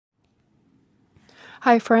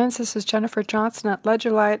Hi friends, this is Jennifer Johnson at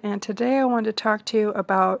Ledgerlight, and today I want to talk to you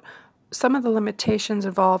about some of the limitations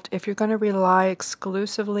involved if you're going to rely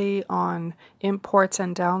exclusively on imports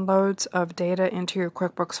and downloads of data into your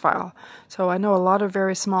QuickBooks file. So I know a lot of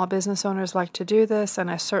very small business owners like to do this, and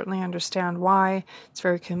I certainly understand why. It's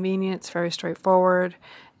very convenient, it's very straightforward,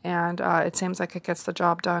 and it seems like it gets the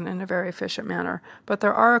job done in a very efficient manner. But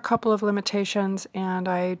there are a couple of limitations, and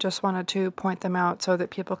I just wanted to point them out so that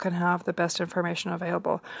people can have the best information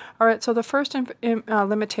available. All right, so the first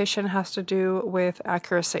limitation has to do with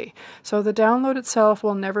accuracy. So the download itself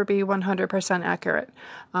will never be 100% accurate.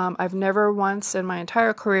 I've never once in my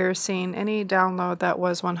entire career seen any download that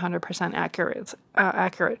was 100%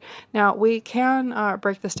 accurate. Now, we can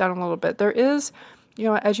break this down a little bit. There is,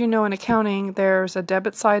 as you know, in accounting, there's a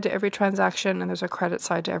debit side to every transaction and there's a credit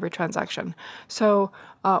side to every transaction. So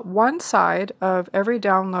one side of every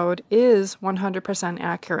download is 100%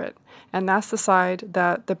 accurate, and that's the side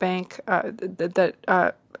that the bank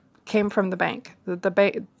came from the bank.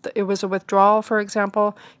 It was a withdrawal, for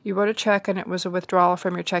example. You wrote a check and it was a withdrawal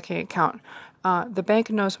from your checking account. The bank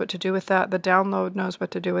knows what to do with that. The download knows what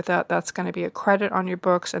to do with that. That's going to be a credit on your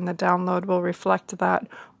books, and the download will reflect that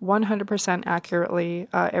 100% accurately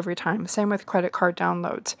every time. Same with credit card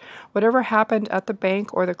downloads. Whatever happened at the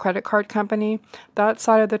bank or the credit card company, that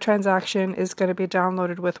side of the transaction is going to be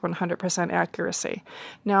downloaded with 100% accuracy.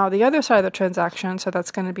 Now, the other side of the transaction, so that's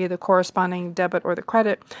going to be the corresponding debit or the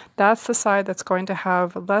credit, that's the side that's going to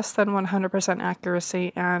have less than 100%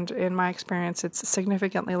 accuracy, and in my experience, it's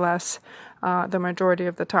significantly less the majority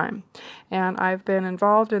of the time. And I've been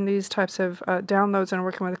involved in these types of downloads and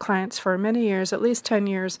working with clients for many years, at least 10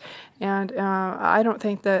 years, and I don't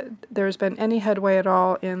think that there's been any headway at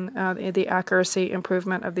all in the accuracy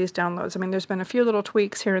improvement of these downloads. I mean, there's been a few little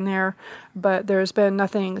tweaks here and there, but there's been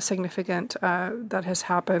nothing significant that has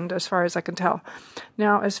happened as far as I can tell.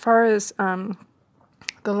 Now, as far as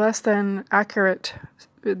the less than accurate,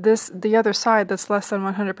 the other side that's less than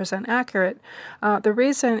 100% accurate, the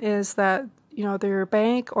reason is that your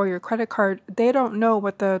bank or your credit card, they don't know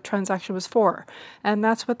what the transaction was for, and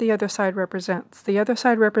that's what the other side represents. The other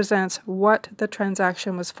side represents what the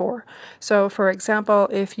transaction was for. So, for example,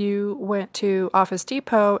 if you went to Office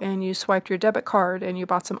Depot and you swiped your debit card and you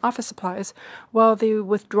bought some office supplies, well, the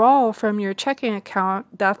withdrawal from your checking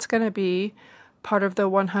account, that's going to be part of the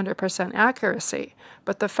 100% accuracy,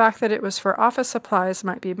 but the fact that it was for office supplies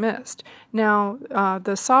might be missed. Now,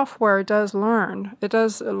 the software does learn. It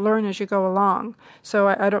does learn as you go along, so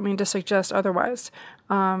I don't mean to suggest otherwise.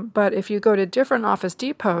 But if you go to different Office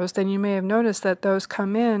Depots, then you may have noticed that those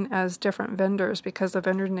come in as different vendors because the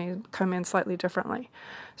vendor names come in slightly differently.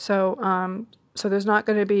 So there's not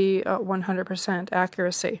going to be 100%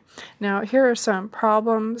 accuracy. Now, here are some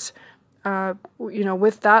problems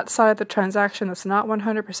with that side of the transaction that's not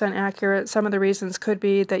 100% accurate. Some of the reasons could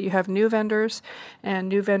be that you have new vendors, and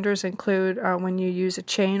new vendors include when you use a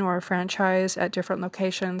chain or a franchise at different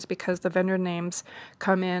locations, because the vendor names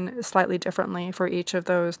come in slightly differently for each of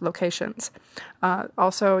those locations.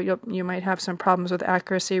 Also, you might have some problems with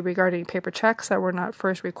accuracy regarding paper checks that were not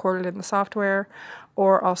first recorded in the software,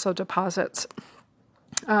 or also deposits.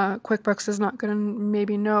 QuickBooks is not going to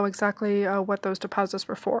maybe know exactly what those deposits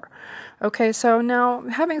were for. Okay, so now,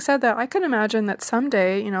 having said that, I can imagine that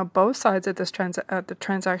someday, both sides of this the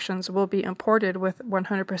transactions will be imported with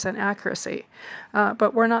 100% accuracy.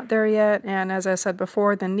 But we're not there yet, and as I said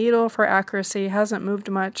before, the needle for accuracy hasn't moved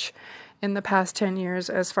much in the past 10 years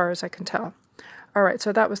as far as I can tell. All right,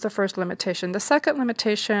 so that was the first limitation. The second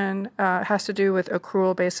limitation has to do with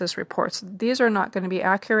accrual basis reports. These are not going to be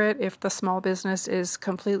accurate if the small business is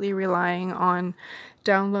completely relying on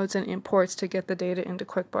downloads and imports to get the data into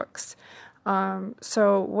QuickBooks.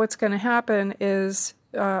 So what's going to happen is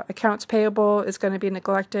accounts payable is going to be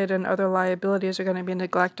neglected and other liabilities are going to be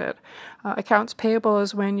neglected. Accounts payable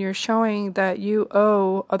is when you're showing that you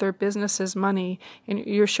owe other businesses money and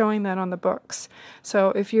you're showing that on the books. So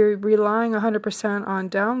if you're relying 100% on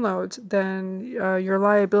downloads, then your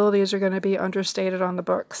liabilities are going to be understated on the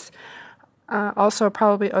books. Also,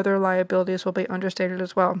 probably other liabilities will be understated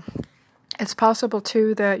as well. It's possible,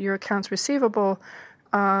 too, that your accounts receivable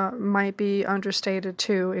might be understated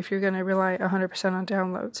too if you're going to rely 100% on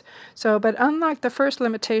downloads. But unlike the first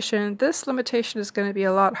limitation, this limitation is going to be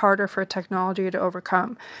a lot harder for technology to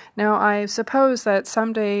overcome. Now, I suppose that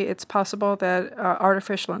someday it's possible that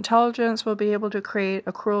artificial intelligence will be able to create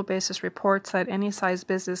accrual basis reports that any size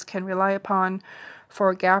business can rely upon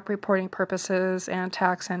for GAAP reporting purposes and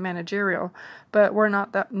tax and managerial, but we're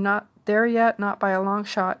not there yet, not by a long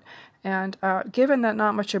shot. And given that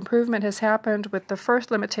not much improvement has happened with the first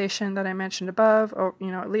limitation that I mentioned above, or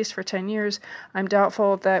at least for 10 years, I'm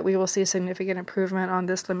doubtful that we will see significant improvement on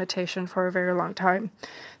this limitation for a very long time.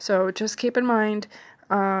 So just keep in mind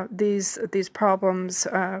these problems,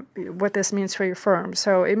 what this means for your firm.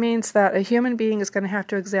 So it means that a human being is going to have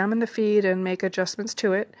to examine the feed and make adjustments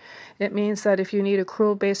to it. It means that if you need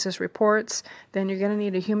accrual basis reports, then you're going to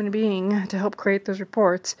need a human being to help create those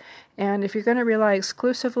reports. And if you're going to rely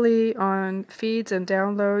exclusively on feeds and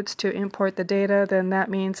downloads to import the data, then that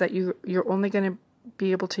means that you're only going to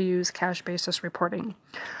be able to use cash basis reporting.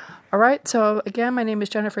 All right, so again, my name is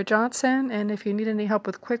Jennifer Johnson, and if you need any help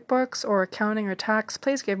with QuickBooks or accounting or tax,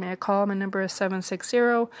 please give me a call. My number is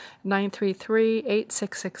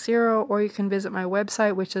 760-933-8660, or you can visit my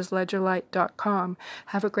website, which is ledgerlight.com.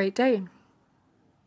 Have a great day.